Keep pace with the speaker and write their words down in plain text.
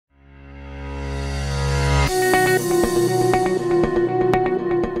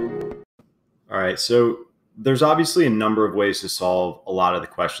right, so there's obviously a number of ways to solve a lot of the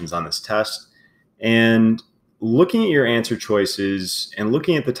questions on this test. And looking at your answer choices and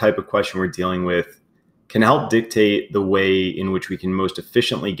looking at the type of question we're dealing with can help dictate the way in which we can most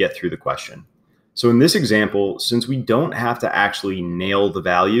efficiently get through the question. So in this example, since we don't have to actually nail the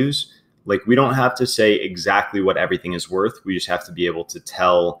values, like we don't have to say exactly what everything is worth, we just have to be able to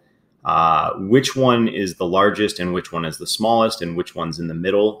tell which one is the largest and which one is the smallest and which one's in the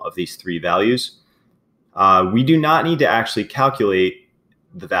middle of these three values. We do not need to actually calculate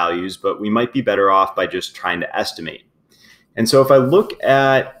the values, but we might be better off by just trying to estimate. And so if I look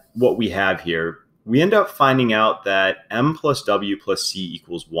at what we have here, we end up finding out that m+w+c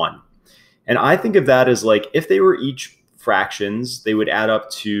equals 1. And I think of that as like if they were each fractions, they would add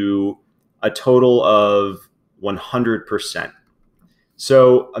up to a total of 100%.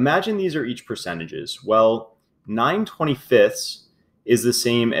 So imagine these are each percentages. Well, 9/25 is the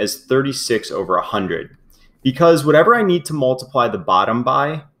same as 36 over 100. Because whatever I need to multiply the bottom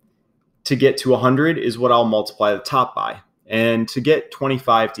by to get to 100 is what I'll multiply the top by. And to get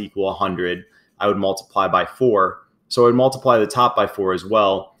 25 to equal 100, I would multiply by 4. So I would multiply the top by 4 as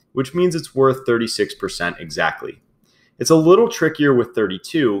well, which means it's worth 36% exactly. It's a little trickier with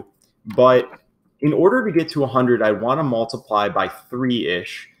 32, but in order to get to 100, I'd want to multiply by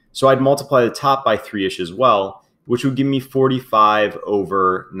 3-ish. So I'd multiply the top by 3-ish as well, which would give me 45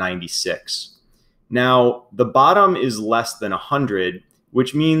 over 96. Now, the bottom is less than 100,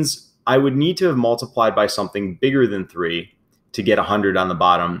 which means I would need to have multiplied by something bigger than 3 to get 100 on the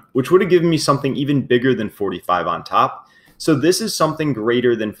bottom, which would have given me something even bigger than 45 on top. So this is something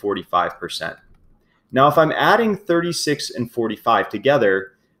greater than 45%. Now, if I'm adding 36 and 45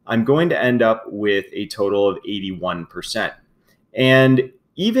 together, I'm going to end up with a total of 81%. And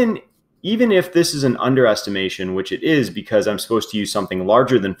even if this is an underestimation, which it is because I'm supposed to use something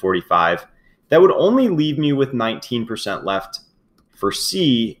larger than 45, that would only leave me with 19% left for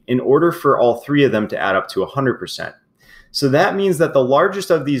C in order for all three of them to add up to 100%. So that means that the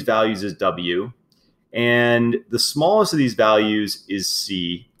largest of these values is W, and the smallest of these values is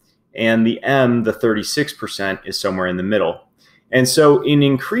C, and the M, the 36%, is somewhere in the middle. And so in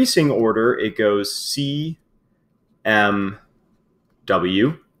increasing order, it goes C, M,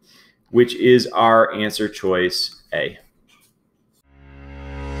 W, which is our answer choice A.